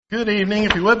Good evening.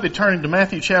 If you would be turning to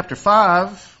Matthew chapter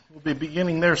 5, we'll be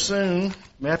beginning there soon.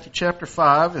 Matthew chapter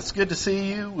 5. It's good to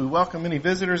see you. We welcome any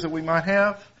visitors that we might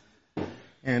have.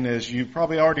 And as you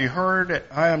probably already heard,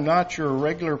 I am not your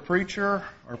regular preacher.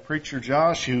 Our preacher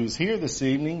Josh, who's here this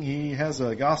evening, he has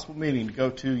a gospel meeting to go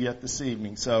to yet this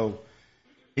evening. So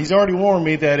he's already warned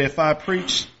me that if I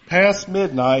preach past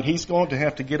midnight, he's going to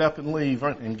have to get up and leave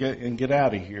and get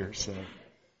out of here. So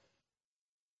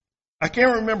I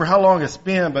can't remember how long it's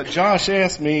been, but Josh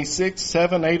asked me 6,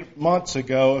 7, 8 months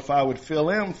ago if I would fill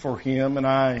in for him, and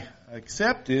I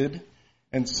accepted.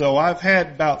 And so I've had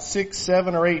about 6,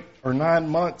 7, or 8 or 9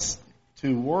 months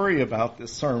to worry about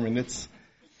this sermon. It's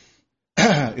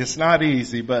not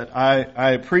easy, but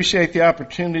I appreciate the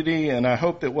opportunity, and I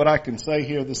hope that what I can say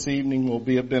here this evening will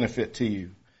be a benefit to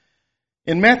you.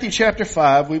 In Matthew chapter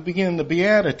 5, we begin the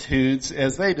Beatitudes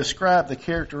as they describe the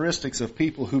characteristics of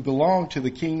people who belong to the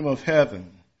kingdom of heaven.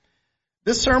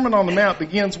 This Sermon on the Mount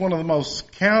begins one of the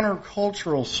most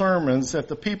countercultural sermons that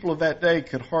the people of that day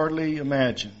could hardly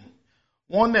imagine.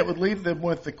 One that would leave them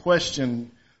with the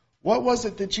question, what was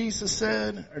it that Jesus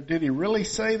said? Or did he really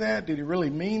say that? Did he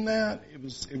really mean that?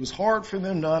 It was hard for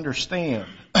them to understand.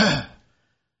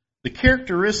 The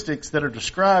characteristics that are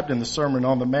described in the Sermon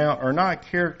on the Mount are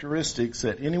not characteristics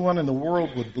that anyone in the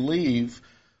world would believe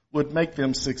would make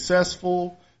them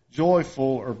successful,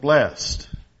 joyful, or blessed.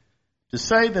 To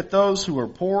say that those who are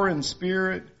poor in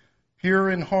spirit, pure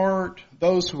in heart,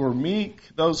 those who are meek,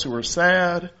 those who are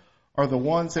sad, are the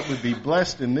ones that would be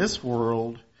blessed in this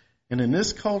world and in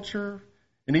this culture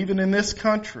and even in this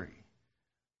country.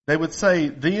 They would say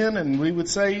then, and we would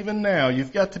say even now,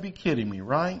 you've got to be kidding me,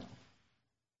 right?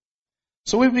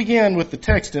 So we begin with the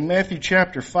text in Matthew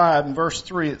chapter 5 and verse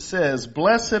 3. It says,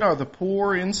 "Blessed are the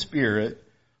poor in spirit,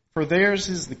 for theirs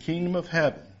is the kingdom of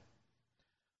heaven."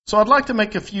 So I'd like to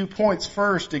make a few points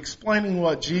first explaining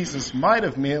what Jesus might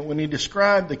have meant when he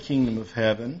described the kingdom of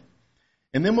heaven.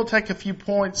 And then we'll take a few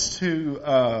points to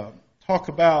talk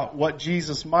about what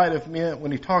Jesus might have meant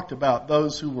when he talked about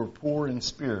those who were poor in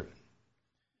spirit.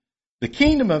 The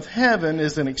kingdom of heaven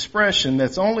is an expression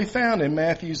that's only found in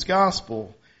Matthew's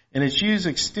gospel, and it's used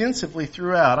extensively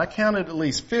throughout. I counted at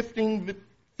least 15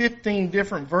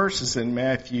 different verses in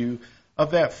Matthew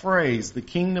of that phrase, the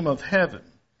kingdom of heaven.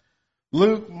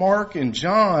 Luke, Mark, and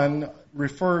John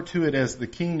refer to it as the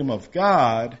kingdom of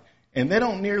God, and they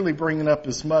don't nearly bring it up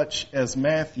as much as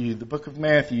Matthew, the book of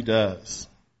Matthew, does.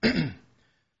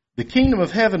 The kingdom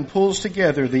of heaven pulls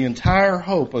together the entire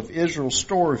hope of Israel's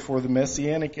story for the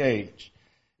Messianic age.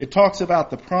 It talks about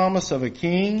the promise of a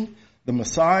king, the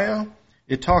Messiah.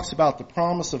 It talks about the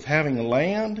promise of having a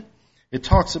land. It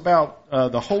talks about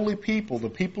the holy people, the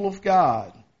people of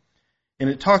God. And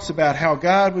it talks about how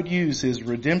God would use his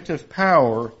redemptive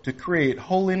power to create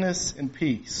holiness and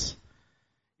peace.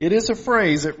 It is a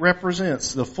phrase that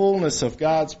represents the fullness of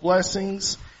God's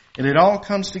blessings, and it all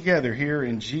comes together here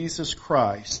in Jesus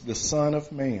Christ, the Son of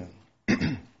Man.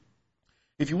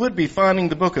 If you would be finding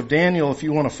the book of Daniel, if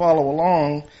you want to follow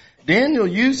along, Daniel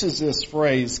uses this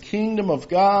phrase, kingdom of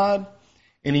God,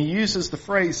 and he uses the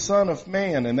phrase Son of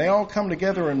Man, and they all come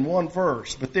together in one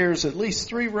verse. But there's at least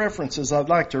 3 references I'd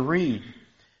like to read.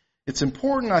 It's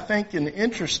important, I think, and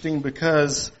interesting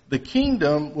because the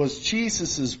kingdom was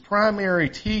Jesus' primary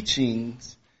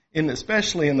teachings,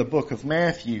 especially in the book of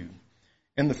Matthew.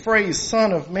 And the phrase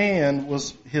Son of Man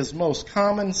was his most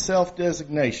common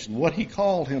self-designation, what he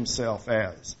called himself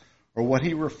as, or what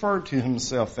he referred to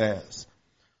himself as.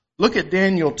 Look at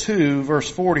Daniel 2, verse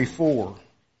 44.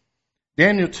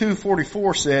 Daniel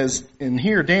 2:44 says, and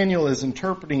here Daniel is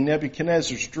interpreting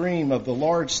Nebuchadnezzar's dream of the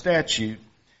large statue.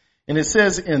 And it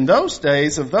says, in those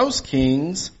days of those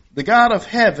kings, the God of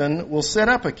heaven will set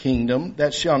up a kingdom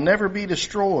that shall never be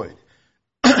destroyed,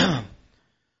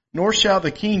 nor shall the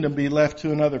kingdom be left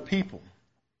to another people.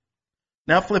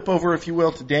 Now flip over, if you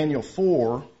will, to Daniel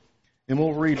 4, and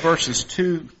we'll read verses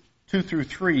 2 through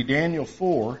 3. Daniel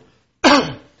 4.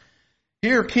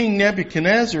 Here King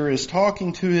Nebuchadnezzar is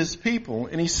talking to his people,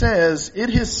 and he says, "It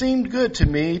has seemed good to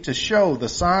me to show the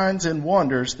signs and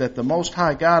wonders that the Most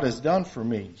High God has done for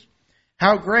me.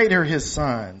 How great are his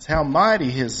signs, how mighty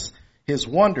his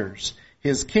wonders.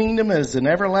 His kingdom is an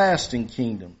everlasting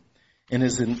kingdom, and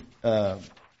his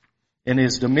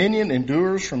dominion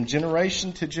endures from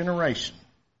generation to generation."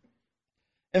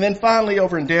 And then finally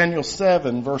over in Daniel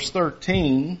 7, verse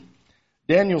 13,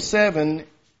 Daniel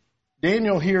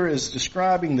here is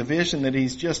describing the vision that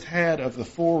he's just had of the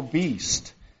 4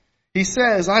 beasts. He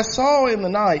says, "I saw in the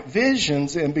night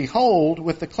visions, and behold,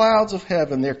 with the clouds of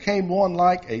heaven there came one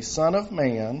like a son of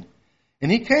man.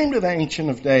 And he came to the Ancient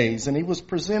of Days, and he was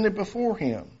presented before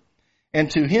him. And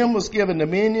to him was given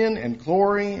dominion and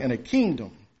glory and a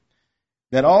kingdom,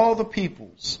 that all the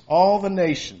peoples, all the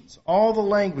nations, all the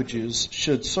languages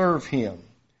should serve him.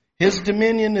 His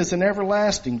dominion is an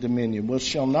everlasting dominion which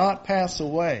shall not pass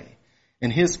away,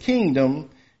 and his kingdom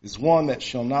is one that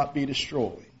shall not be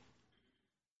destroyed.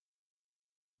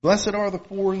 Blessed are the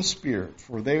poor in spirit,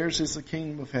 for theirs is the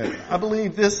kingdom of heaven. I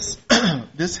believe this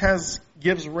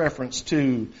gives reference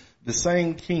to the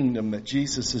same kingdom that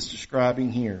Jesus is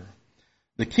describing here.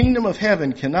 The kingdom of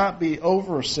heaven cannot be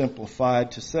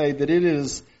oversimplified to say that it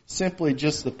is simply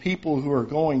just the people who are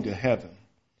going to heaven.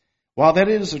 While that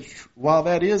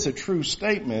is a true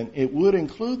statement, it would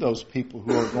include those people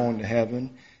who are going to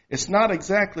heaven. It's not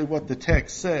exactly what the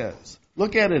text says.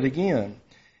 Look at it again.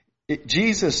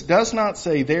 Jesus does not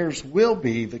say theirs will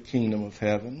be the kingdom of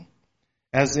heaven,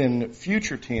 as in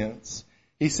future tense.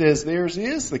 He says theirs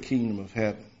is the kingdom of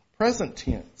heaven, present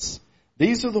tense.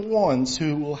 These are the ones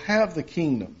who will have the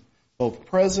kingdom, both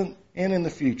present and in the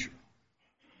future.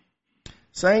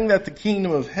 Saying that the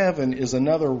kingdom of heaven is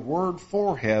another word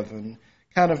for heaven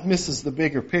kind of misses the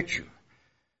bigger picture.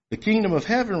 The kingdom of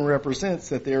heaven represents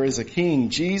that there is a king,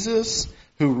 Jesus,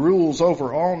 who rules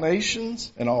over all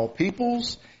nations and all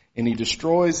peoples, and he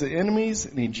destroys the enemies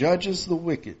and he judges the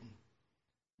wicked.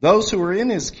 Those who are in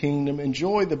his kingdom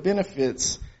enjoy the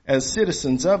benefits as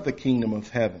citizens of the kingdom of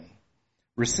heaven,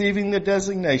 receiving the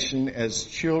designation as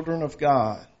children of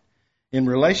God in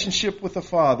relationship with the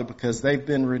Father because they've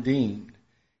been redeemed.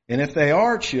 And if they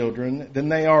are children, then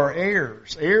they are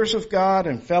heirs, heirs of God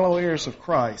and fellow heirs of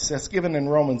Christ. That's given in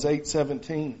Romans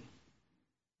 8:17.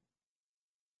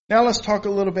 Now let's talk a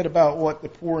little bit about what the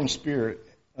poor in spirit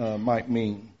might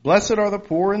mean. Blessed are the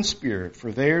poor in spirit,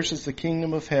 for theirs is the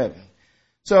kingdom of heaven.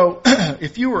 So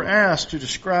if you were asked to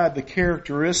describe the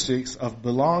characteristics of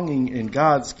belonging in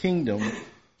God's kingdom,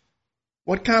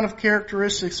 what kind of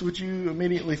characteristics would you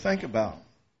immediately think about?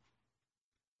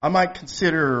 I might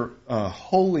consider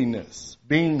holiness,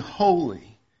 being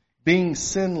holy, being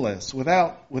sinless,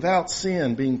 without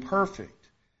sin, being perfect,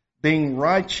 being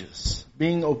righteous,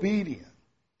 being obedient.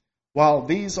 While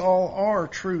these all are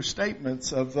true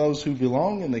statements of those who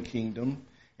belong in the kingdom,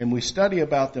 and we study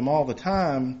about them all the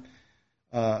time,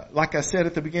 like I said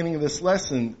at the beginning of this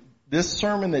lesson, this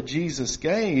sermon that Jesus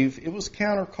gave, it was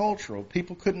countercultural.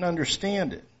 People couldn't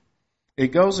understand it.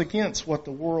 It goes against what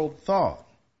the world thought.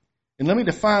 And let me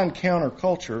define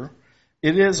counterculture.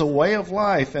 It is a way of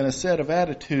life and a set of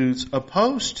attitudes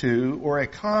opposed to or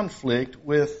at conflict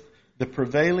with the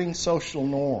prevailing social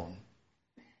norm.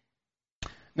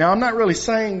 Now, I'm not really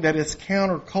saying that it's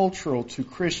countercultural to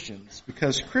Christians,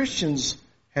 because Christians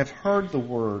have heard the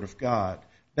Word of God.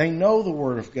 They know the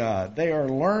Word of God. They are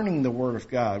learning the Word of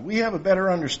God. We have a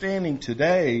better understanding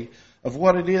today of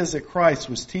what it is that Christ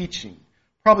was teaching.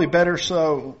 Probably better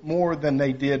so, more than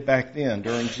they did back then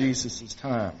during Jesus'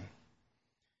 time.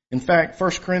 In fact,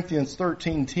 1 Corinthians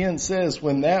 13:10 says,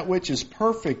 when that which is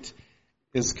perfect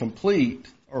is complete,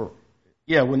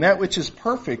 when that which is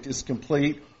perfect is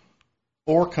complete,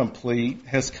 or complete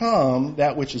has come,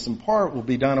 that which is in part will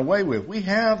be done away with. We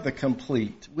have the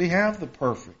complete. We have the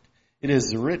perfect. It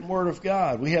is the written word of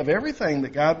God. We have everything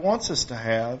that God wants us to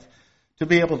have to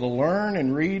be able to learn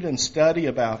and read and study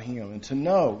about Him and to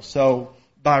know. So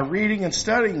by reading and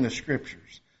studying the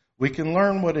Scriptures, we can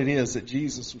learn what it is that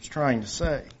Jesus was trying to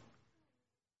say.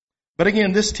 But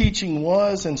again, this teaching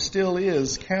was and still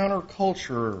is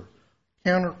countercultural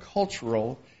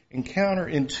and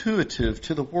counterintuitive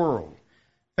to the world.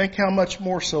 Think how much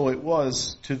more so it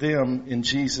was to them in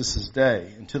Jesus'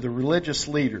 day and to the religious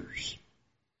leaders.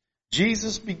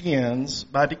 Jesus begins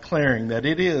by declaring that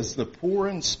it is the poor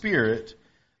in spirit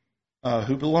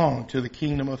who belong to the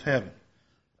kingdom of heaven.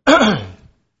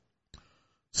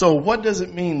 So what does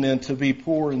it mean then to be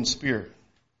poor in spirit?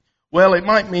 Well, it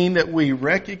might mean that we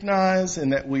recognize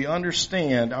and that we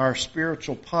understand our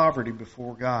spiritual poverty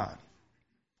before God.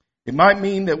 It might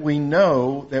mean that we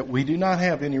know that we do not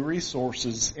have any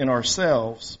resources in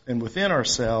ourselves and within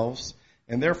ourselves,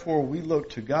 and therefore we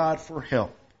look to God for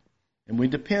help, and we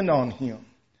depend on Him.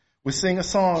 We sing a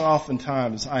song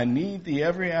oftentimes, I need Thee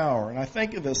every hour, and I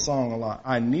think of this song a lot.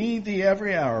 I need Thee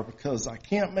every hour because I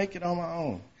can't make it on my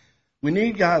own. We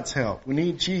need God's help. We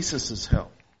need Jesus'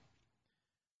 help.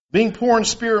 Being poor in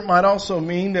spirit might also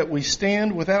mean that we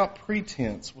stand without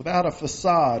pretense, without a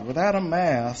facade, without a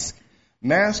mask,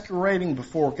 masquerading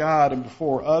before God and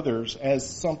before others as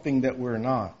something that we're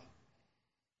not.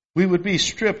 We would be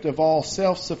stripped of all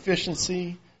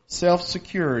self-sufficiency,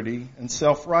 self-security, and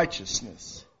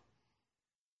self-righteousness.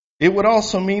 It would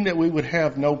also mean that we would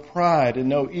have no pride and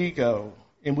no ego,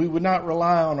 and we would not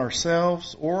rely on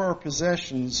ourselves or our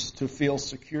possessions to feel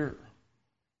secure.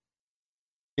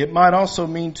 It might also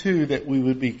mean, too, that we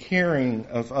would be caring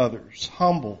of others,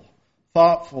 humble,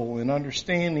 thoughtful, and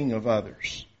understanding of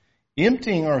others,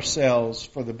 emptying ourselves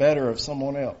for the better of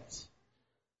someone else.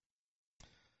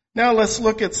 Now let's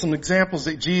look at some examples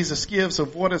that Jesus gives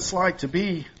of what it's like to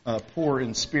be poor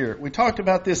in spirit. We talked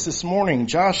about this morning.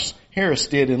 Josh Harris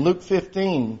did in Luke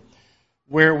 15,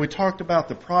 where we talked about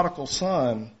the prodigal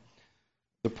son.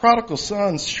 The prodigal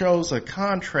son shows a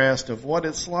contrast of what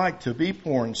it's like to be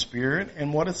poor in spirit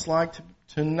and what it's like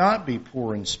to not be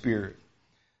poor in spirit.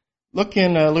 Look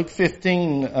in Luke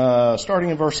 15, starting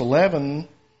in verse 11.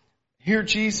 Here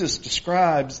Jesus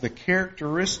describes the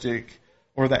characteristic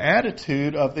or the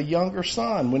attitude of the younger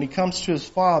son when he comes to his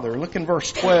father. Look in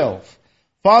verse 12.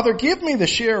 Father, give me the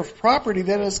share of property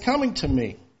that is coming to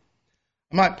me.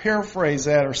 I might paraphrase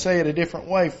that or say it a different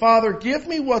way. Father, give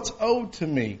me what's owed to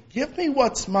me. Give me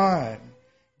what's mine.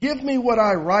 Give me what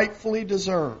I rightfully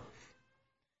deserve.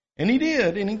 And he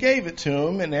did, and he gave it to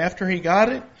him. And after he got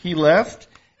it, he left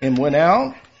and went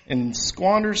out and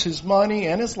squanders his money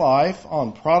and his life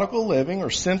on prodigal living or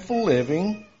sinful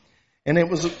living. And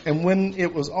when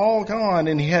it was all gone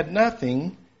and he had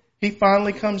nothing, he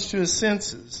finally comes to his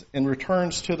senses and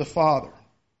returns to the Father.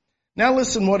 Now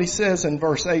listen what he says in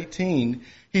verse 18.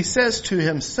 He says to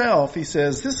himself, he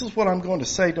says, this is what I'm going to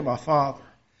say to my father.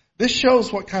 This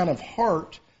shows what kind of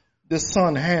heart this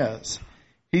son has.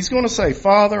 He's going to say,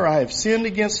 Father, I have sinned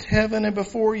against heaven and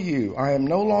before you. I am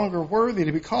no longer worthy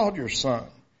to be called your son.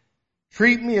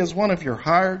 Treat me as one of your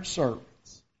hired servants.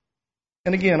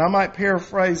 And again, I might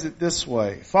paraphrase it this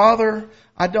way. Father,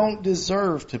 I don't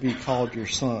deserve to be called your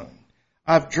son.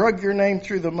 I've drug your name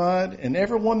through the mud, and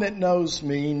everyone that knows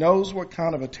me knows what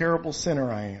kind of a terrible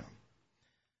sinner I am.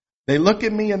 They look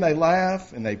at me and they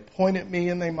laugh, and they point at me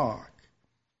and they mock.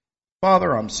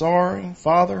 Father, I'm sorry.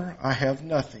 Father, I have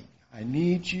nothing. I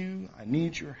need you. I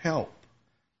need your help.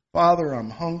 Father,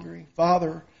 I'm hungry.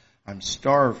 Father, I'm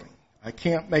starving. I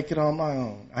can't make it on my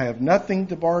own. I have nothing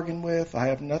to bargain with. I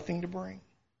have nothing to bring.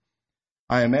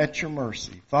 I am at your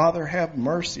mercy. Father, have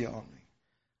mercy on me.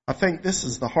 I think this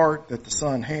is the heart that the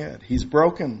son had. He's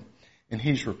broken and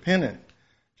he's repentant.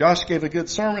 Josh gave a good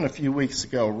sermon a few weeks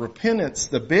ago. Repentance,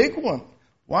 the big one.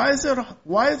 Why is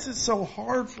it so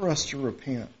hard for us to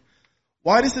repent?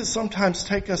 Why does it sometimes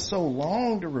take us so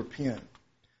long to repent?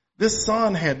 This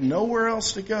son had nowhere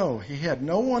else to go. He had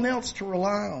no one else to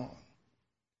rely on.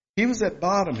 He was at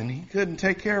bottom and he couldn't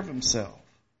take care of himself.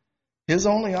 His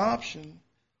only option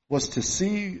was to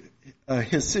see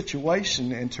his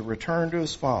situation and to return to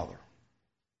his father.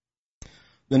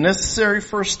 The necessary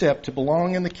first step to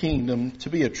belong in the kingdom, to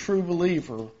be a true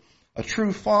believer, a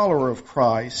true follower of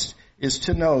Christ, is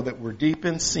to know that we're deep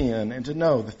in sin and to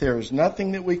know that there is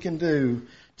nothing that we can do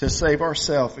to save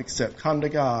ourselves except come to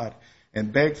God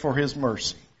and beg for his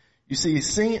mercy. You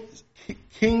see,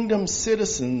 kingdom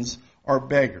citizens are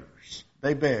beggars.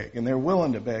 They beg, and they're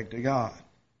willing to beg to God.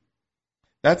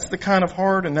 That's the kind of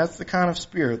heart and that's the kind of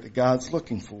spirit that God's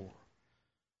looking for.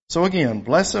 So again,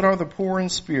 blessed are the poor in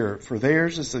spirit, for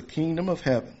theirs is the kingdom of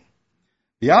heaven.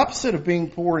 The opposite of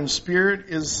being poor in spirit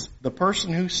is the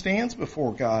person who stands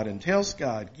before God and tells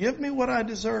God, give me what I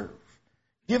deserve.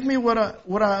 Give me what I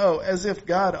owe, as if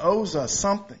God owes us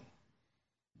something.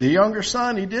 The younger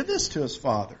son, he did this to his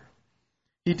father.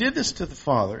 He did this to the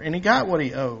father, and he got what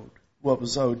he owed, what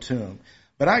was owed to him.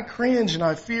 But I cringe and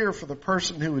I fear for the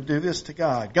person who would do this to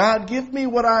God. God, give me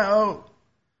what I owe.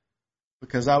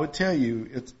 Because I would tell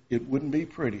you, it wouldn't be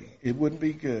pretty. It wouldn't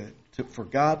be good for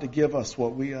God to give us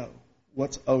what we owe,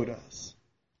 what's owed us.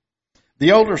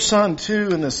 The older son, too,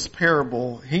 in this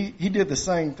parable, he did the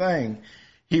same thing.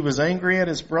 He was angry at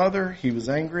his brother. He was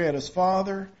angry at his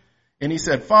father. And he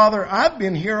said, Father, I've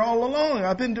been here all along.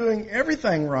 I've been doing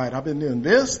everything right. I've been doing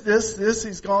this.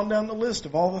 He's gone down the list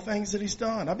of all the things that he's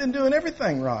done. I've been doing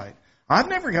everything right. I've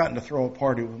never gotten to throw a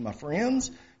party with my friends.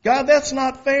 God, that's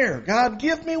not fair. God,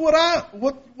 give me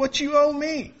what you owe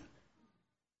me.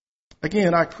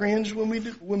 Again, I cringe when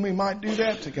we might do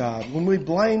that to God, when we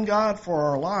blame God for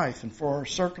our life and for our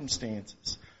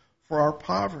circumstances, for our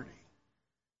poverty.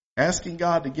 Asking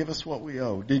God to give us what we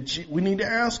owe. We need to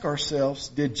ask ourselves,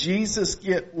 did Jesus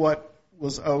get what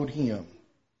was owed him?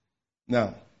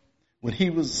 No. When he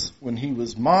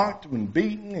was mocked, when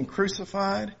beaten and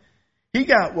crucified, he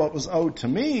got what was owed to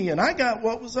me, and I got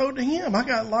what was owed to him. I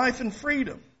got life and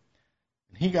freedom.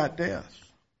 And he got death.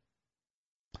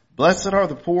 Blessed are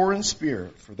the poor in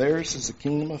spirit, for theirs is the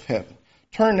kingdom of heaven.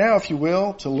 Turn now, if you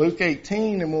will, to Luke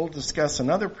 18, and we'll discuss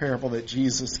another parable that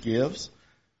Jesus gives.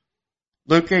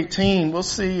 Luke 18, we'll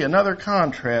see another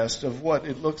contrast of what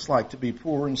it looks like to be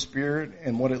poor in spirit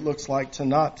and what it looks like to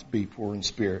not be poor in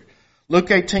spirit. Luke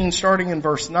 18, starting in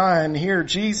verse 9, here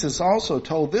Jesus also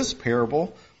told this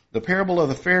parable, the parable of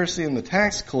the Pharisee and the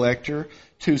tax collector,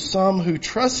 to some who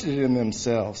trusted in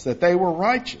themselves that they were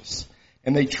righteous,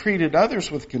 and they treated others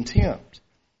with contempt.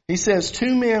 He says,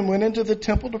 2 men went into the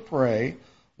temple to pray,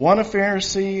 one a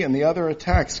Pharisee and the other a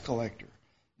tax collector.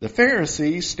 The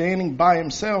Pharisee, standing by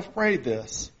himself, prayed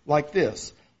like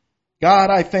this, God,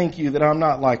 I thank you that I'm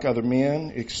not like other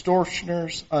men,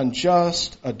 extortioners,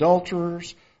 unjust,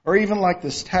 adulterers, or even like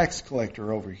this tax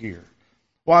collector over here.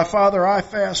 Why, Father, I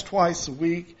fast twice a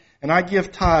week, and I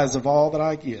give tithes of all that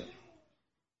I get.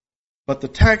 But the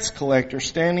tax collector,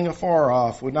 standing afar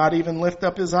off, would not even lift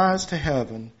up his eyes to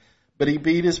heaven, but he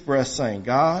beat his breast, saying,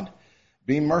 God,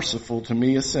 be merciful to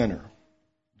me, a sinner.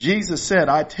 Jesus said,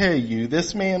 I tell you,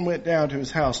 this man went down to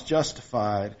his house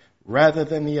justified rather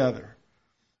than the other.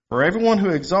 For everyone who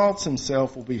exalts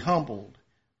himself will be humbled,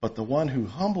 but the one who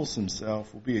humbles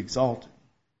himself will be exalted.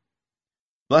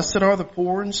 Blessed are the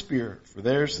poor in spirit, for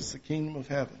theirs is the kingdom of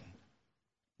heaven.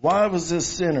 Why was this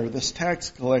sinner, this tax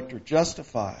collector,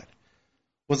 justified?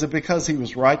 Was it because he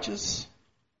was righteous?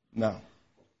 No.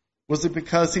 Was it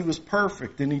because he was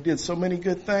perfect and he did so many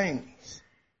good things?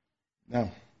 No.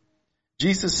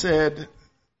 Jesus said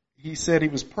he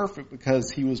was perfect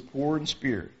because he was poor in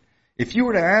spirit. If you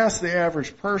were to ask the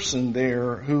average person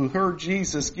there who heard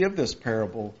Jesus give this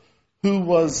parable, who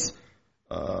was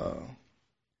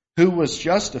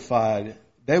justified,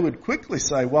 they would quickly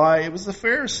say, why, it was the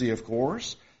Pharisee, of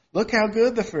course. Look how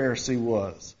good the Pharisee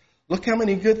was. Look how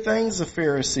many good things the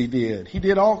Pharisee did. He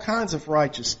did all kinds of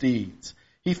righteous deeds.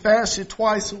 He fasted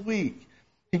twice a week.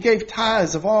 He gave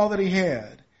tithes of all that he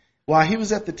had. Why, he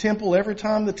was at the temple every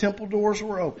time the temple doors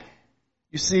were open.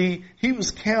 You see, he was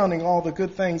counting all the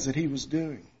good things that he was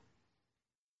doing.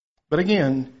 But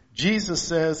again, Jesus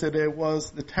says that it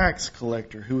was the tax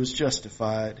collector who was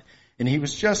justified, and he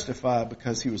was justified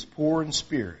because he was poor in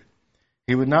spirit.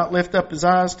 He would not lift up his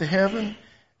eyes to heaven,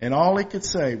 and all he could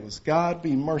say was, God,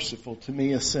 be merciful to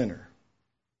me, a sinner.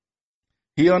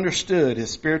 He understood his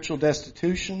spiritual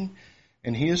destitution,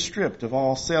 and he is stripped of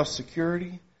all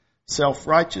self-security,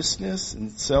 self-righteousness,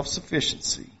 and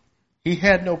self-sufficiency. He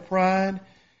had no pride,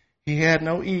 he had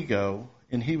no ego,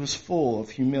 and he was full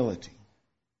of humility.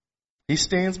 He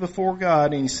stands before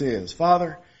God and he says,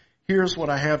 Father, here's what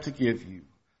I have to give you.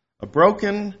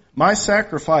 My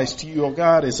sacrifice to you, O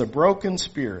God, is a broken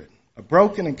spirit. A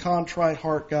broken and contrite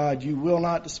heart, God, you will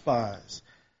not despise.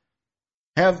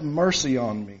 Have mercy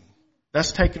on me.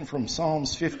 That's taken from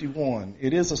Psalms 51.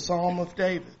 It is a psalm of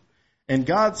David. And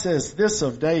God says this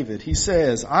of David. He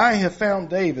says, I have found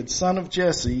David, son of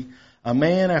Jesse, a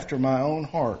man after my own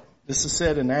heart. This is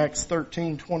said in Acts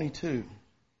 13:22.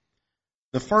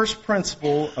 The first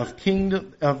principle of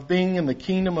being in the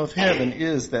kingdom of heaven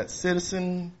is that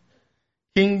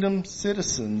kingdom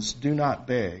citizens do not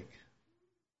beg.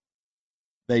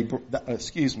 They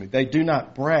do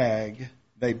not brag,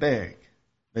 they beg.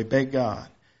 They beg God.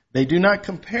 They do not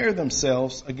compare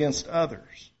themselves against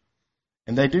others.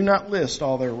 And they do not list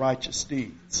all their righteous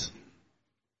deeds.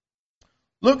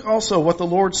 Look also what the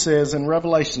Lord says in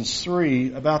Revelation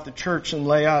 3 about the church in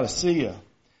Laodicea.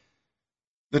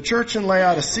 The church in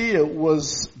Laodicea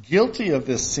was guilty of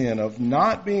this sin of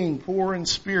not being poor in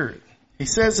spirit. He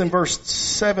says in verse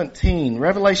 17,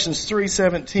 Revelation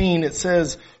 3:17, it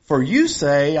says, For you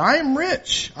say, I am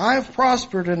rich, I have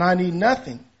prospered, and I need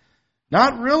nothing,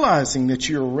 not realizing that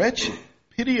you are wretched,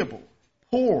 pitiable,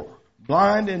 poor,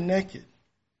 blind, and naked.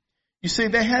 You see,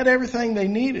 they had everything they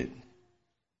needed.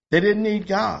 They didn't need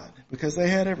God because they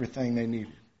had everything they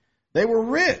needed. They were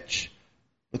rich,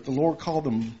 but the Lord called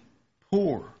them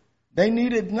poor. They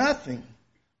needed nothing,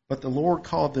 but the Lord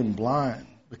called them blind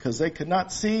because they could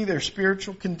not see their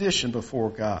spiritual condition before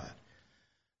God.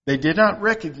 They did not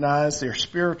recognize their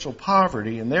spiritual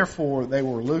poverty, and therefore they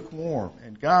were lukewarm,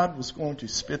 and God was going to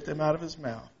spit them out of his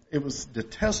mouth. It was a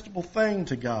detestable thing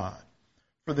to God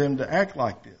for them to act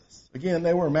like this. Again,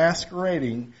 they were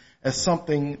masquerading as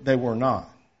something they were not.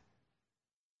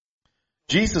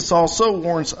 Jesus also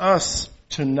warns us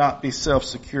to not be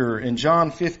self-secure. In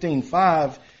John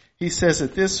 15:5, he says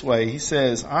it this way. He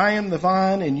says, I am the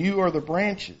vine and you are the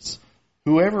branches.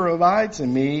 Whoever abides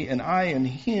in me and I in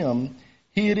him,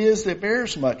 he it is that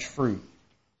bears much fruit.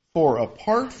 For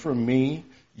apart from me,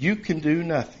 you can do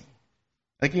nothing.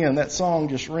 Again, that song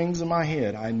just rings in my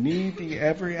head. I need thee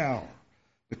every hour.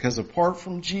 Because apart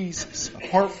from Jesus,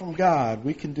 apart from God,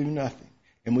 we can do nothing.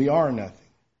 And we are nothing.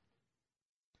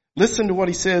 Listen to what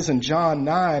he says in John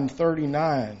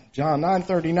 9:39. John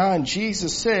 9:39,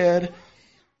 Jesus said,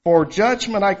 For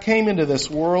judgment I came into this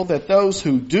world, that those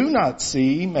who do not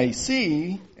see may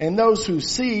see, and those who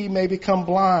see may become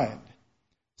blind.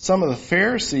 Some of the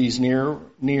Pharisees near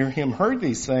him heard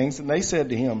these things, and they said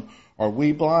to him, "Are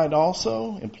we blind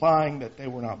also?" implying that they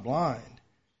were not blind.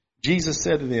 Jesus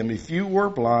said to them, "If you were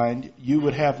blind, you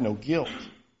would have no guilt.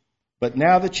 But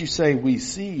now that you say we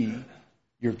see,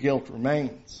 your guilt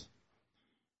remains."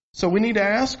 So we need to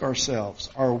ask ourselves,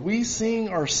 are we seeing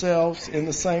ourselves in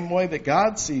the same way that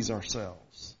God sees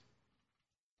ourselves?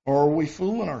 Or are we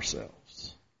fooling ourselves?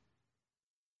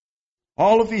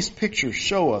 All of these pictures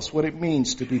show us what it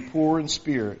means to be poor in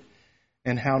spirit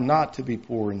and how not to be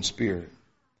poor in spirit.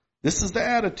 This is the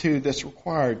attitude that's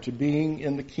required to being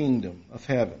in the kingdom of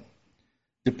heaven.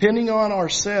 Depending on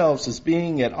ourselves is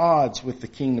being at odds with the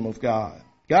kingdom of God.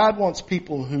 God wants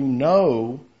people who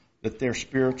know that they're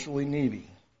spiritually needy.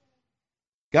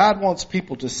 God wants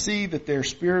people to see that their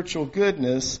spiritual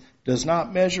goodness does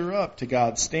not measure up to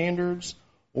God's standards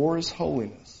or His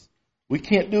holiness. We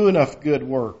can't do enough good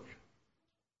work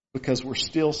because we're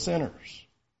still sinners.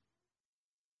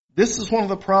 This is one of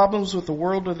the problems with the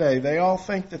world today. They all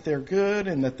think that they're good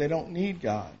and that they don't need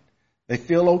God. They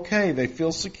feel okay. They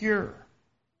feel secure.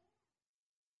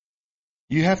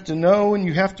 You have to know and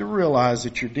you have to realize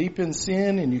that you're deep in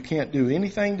sin and you can't do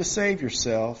anything to save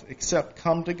yourself except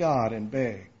come to God and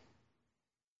beg.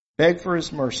 Beg for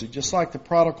His mercy, just like the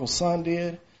prodigal son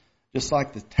did, just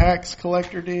like the tax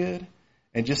collector did,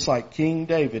 and just like King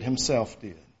David himself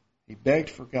did. He begged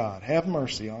for God, "Have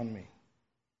mercy on me."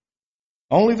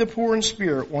 Only the poor in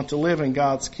spirit want to live in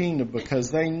God's kingdom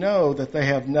because they know that they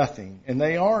have nothing, and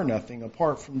they are nothing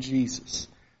apart from Jesus.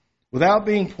 Without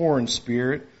being poor in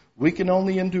spirit, we can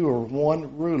only endure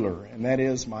one ruler, and that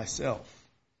is myself.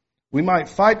 We might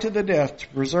fight to the death to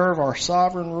preserve our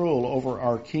sovereign rule over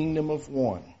our kingdom of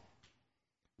one.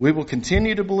 We will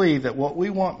continue to believe that what we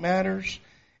want matters,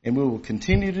 and we will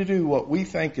continue to do what we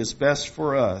think is best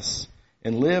for us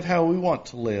and live how we want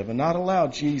to live and not allow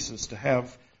Jesus to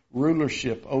have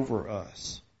rulership over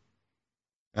us.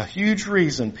 A huge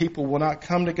reason people will not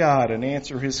come to God and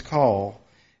answer His call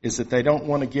is that they don't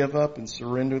want to give up and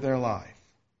surrender their life.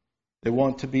 They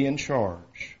want to be in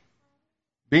charge.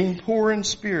 Being poor in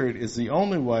spirit is the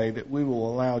only way that we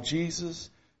will allow Jesus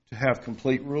to have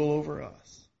complete rule over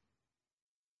us.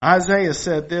 Isaiah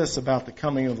said this about the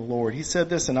coming of the Lord. He said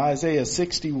this in Isaiah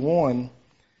 61.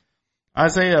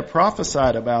 Isaiah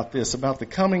prophesied about this, about the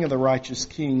coming of the righteous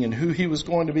king and who he was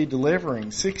going to be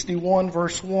delivering. 61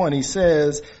 verse 1, he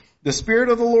says, "The Spirit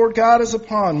of the Lord God is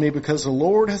upon me because the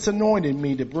Lord has anointed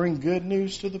me to bring good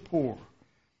news to the poor.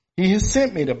 He has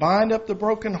sent me to bind up the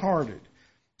brokenhearted,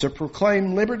 to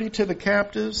proclaim liberty to the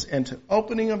captives and to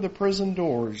opening of the prison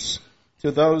doors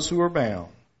to those who are bound."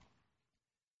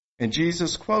 And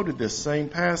Jesus quoted this same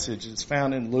passage. It's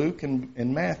found in Luke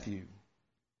and Matthew.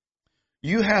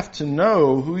 You have to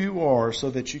know who you are so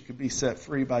that you can be set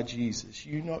free by Jesus.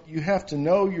 You have to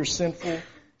know your sinful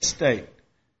state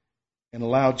and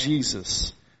allow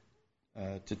Jesus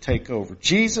to take over.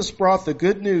 Jesus brought the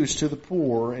good news to the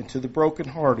poor and to the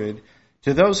brokenhearted,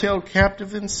 to those held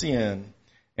captive in sin,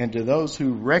 and to those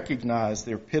who recognize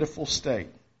their pitiful state,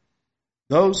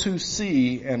 those who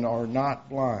see and are not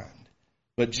blind.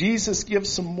 But Jesus gives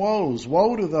some woes.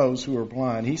 Woe to those who are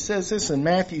blind. He says this in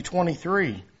Matthew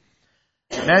 23.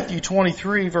 Matthew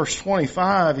 23 verse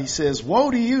 25, he says, "Woe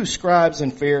to you, scribes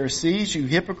and Pharisees, you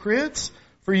hypocrites!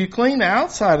 For you clean the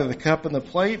outside of the cup and the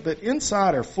plate, but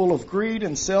inside are full of greed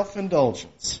and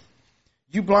self-indulgence.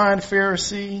 You blind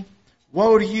Pharisee,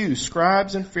 woe to you,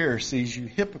 scribes and Pharisees, you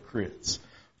hypocrites!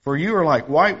 For you are like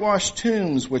whitewashed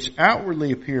tombs, which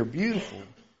outwardly appear beautiful,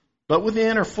 but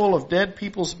within are full of dead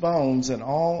people's bones and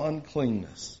all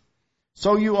uncleanness.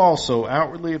 So you also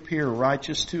outwardly appear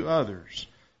righteous to others,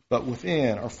 but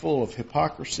within are full of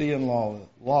hypocrisy and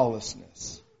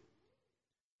lawlessness."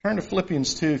 Turn to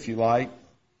Philippians 2 if you like,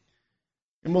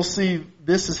 and we'll see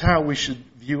this is how we should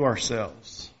view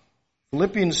ourselves.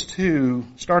 Philippians 2,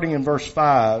 starting in verse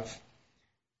 5,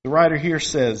 the writer here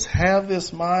says, "Have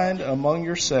this mind among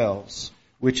yourselves,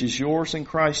 which is yours in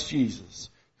Christ Jesus,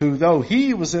 who though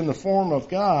He was in the form of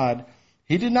God,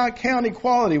 He did not count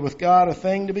equality with God a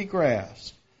thing to be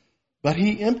grasped, but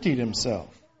He emptied Himself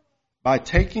by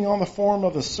taking on the form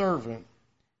of a servant,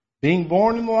 being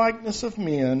born in the likeness of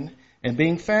men, and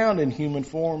being found in human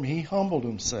form, He humbled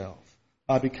Himself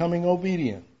by becoming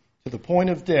obedient to the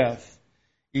point of death,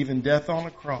 even death on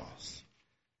a cross."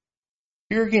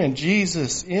 Here again,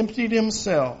 Jesus emptied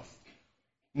Himself,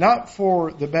 not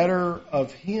for the better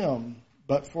of Him,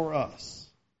 but for us.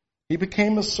 He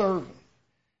became a servant,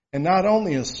 and not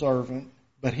only a servant,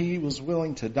 but He was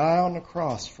willing to die on the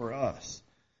cross for us,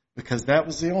 because that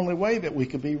was the only way that we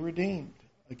could be redeemed.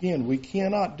 Again, we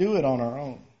cannot do it on our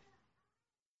own.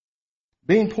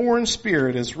 Being poor in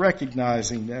spirit is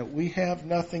recognizing that we have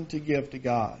nothing to give to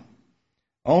God.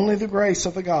 Only the grace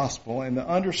of the gospel and the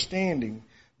understanding,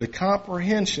 the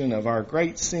comprehension of our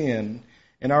great sin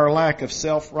and our lack of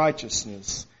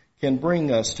self-righteousness can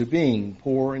bring us to being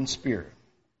poor in spirit.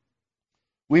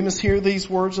 We must hear these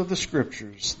words of the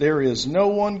Scriptures. There is no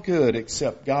one good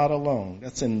except God alone.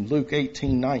 That's in Luke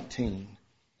 18:19.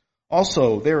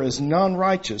 Also, there is none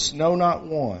righteous, no, not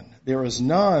one. There is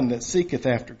none that seeketh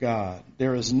after God.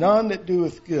 There is none that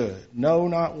doeth good, no,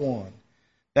 not one.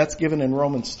 That's given in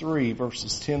Romans 3,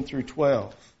 verses 10 through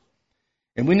 12.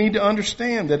 And we need to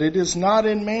understand that it is not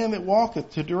in man that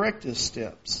walketh to direct his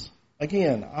steps.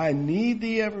 Again, I need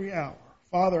thee every hour.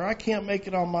 Father, I can't make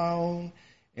it on my own,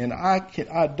 and I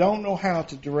don't know how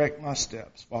to direct my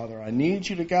steps. Father, I need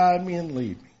you to guide me and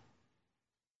lead me.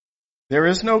 There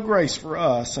is no grace for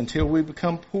us until we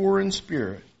become poor in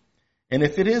spirit. And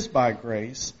if it is by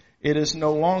grace, it is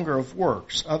no longer of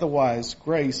works. Otherwise,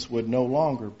 grace would no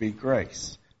longer be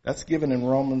grace. That's given in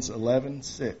Romans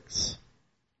 11:6.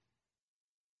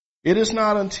 It is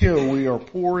not until we are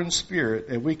poor in spirit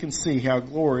that we can see how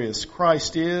glorious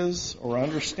Christ is or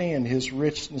understand his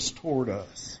richness toward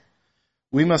us.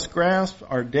 We must grasp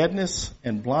our deadness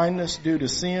and blindness due to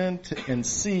sin and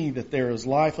see that there is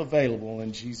life available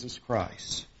in Jesus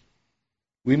Christ.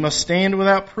 We must stand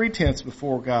without pretense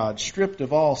before God, stripped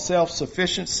of all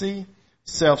self-sufficiency,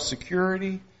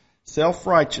 self-security,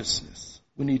 self-righteousness.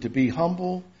 We need to be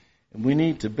humble, and we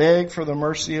need to beg for the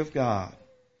mercy of God.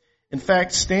 In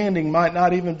fact, standing might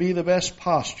not even be the best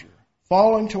posture.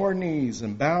 Falling to our knees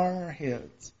and bowing our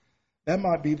heads, that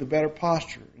might be the better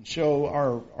posture and show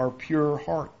our pure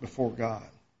heart before God.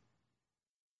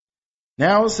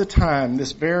 Now is the time,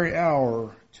 this very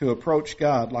hour, to approach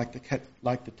God like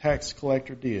the tax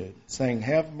collector did, saying,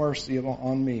 have mercy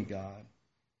on me, God.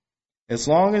 As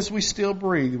long as we still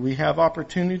breathe, we have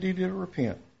opportunity to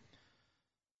repent.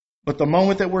 But the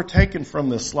moment that we're taken from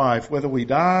this life, whether we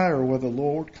die or whether the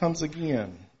Lord comes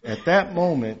again, at that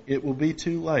moment it will be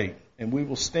too late, and we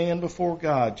will stand before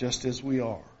God just as we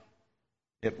are.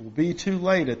 It will be too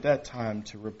late at that time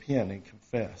to repent and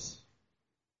confess.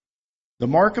 The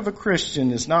mark of a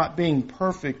Christian is not being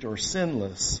perfect or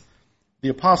sinless. The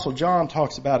Apostle John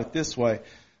talks about it this way.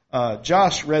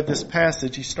 Josh read this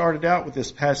passage. He started out with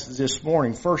this passage this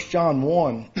morning, 1 John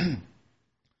 1.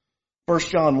 1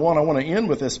 John 1, I want to end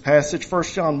with this passage. 1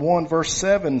 John 1 verse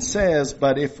 7 says,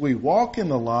 but if we walk in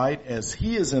the light as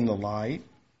he is in the light,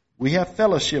 we have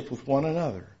fellowship with one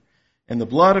another. And the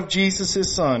blood of Jesus,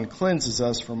 his Son, cleanses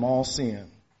us from all sin.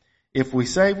 If we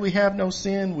say we have no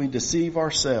sin, we deceive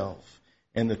ourselves,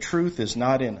 and the truth is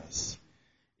not in us.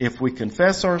 If we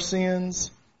confess our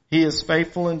sins, he is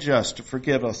faithful and just to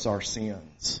forgive us our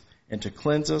sins and to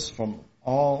cleanse us from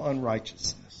all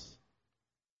unrighteousness.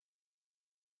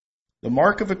 The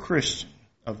mark of a Christian,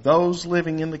 of those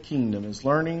living in the kingdom, is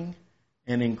learning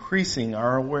and increasing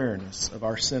our awareness of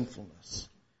our sinfulness.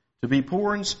 To be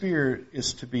poor in spirit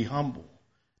is to be humble,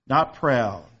 not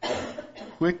proud,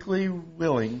 quickly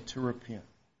willing to repent.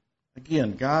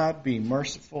 Again, God, be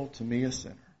merciful to me, a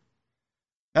sinner.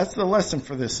 That's the lesson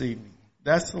for this evening.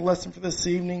 That's the lesson for this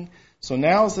evening. So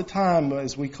now is the time,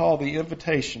 as we call the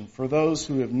invitation, for those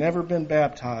who have never been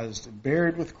baptized and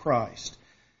buried with Christ,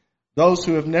 those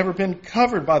who have never been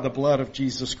covered by the blood of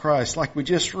Jesus Christ. Like we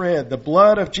just read, the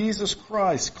blood of Jesus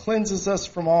Christ cleanses us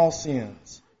from all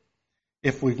sins.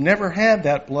 If we've never had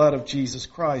that blood of Jesus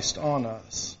Christ on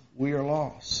us, we are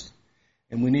lost.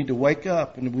 And we need to wake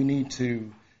up, and we need to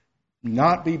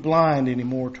not be blind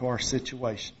anymore to our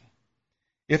situation.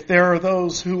 If there are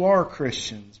those who are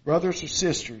Christians, brothers or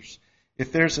sisters,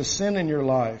 if there's a sin in your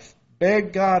life,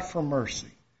 beg God for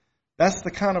mercy. That's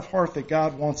the kind of heart that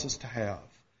God wants us to have.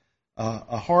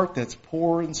 A heart that's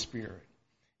poor in spirit.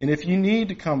 And if you need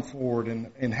to come forward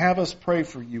and have us pray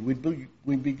for you,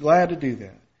 we'd be glad to do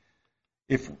that.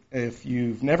 If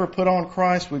you've never put on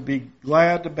Christ, we'd be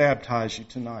glad to baptize you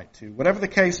tonight too. Whatever the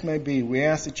case may be, we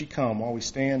ask that you come while we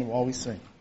stand and while we sing.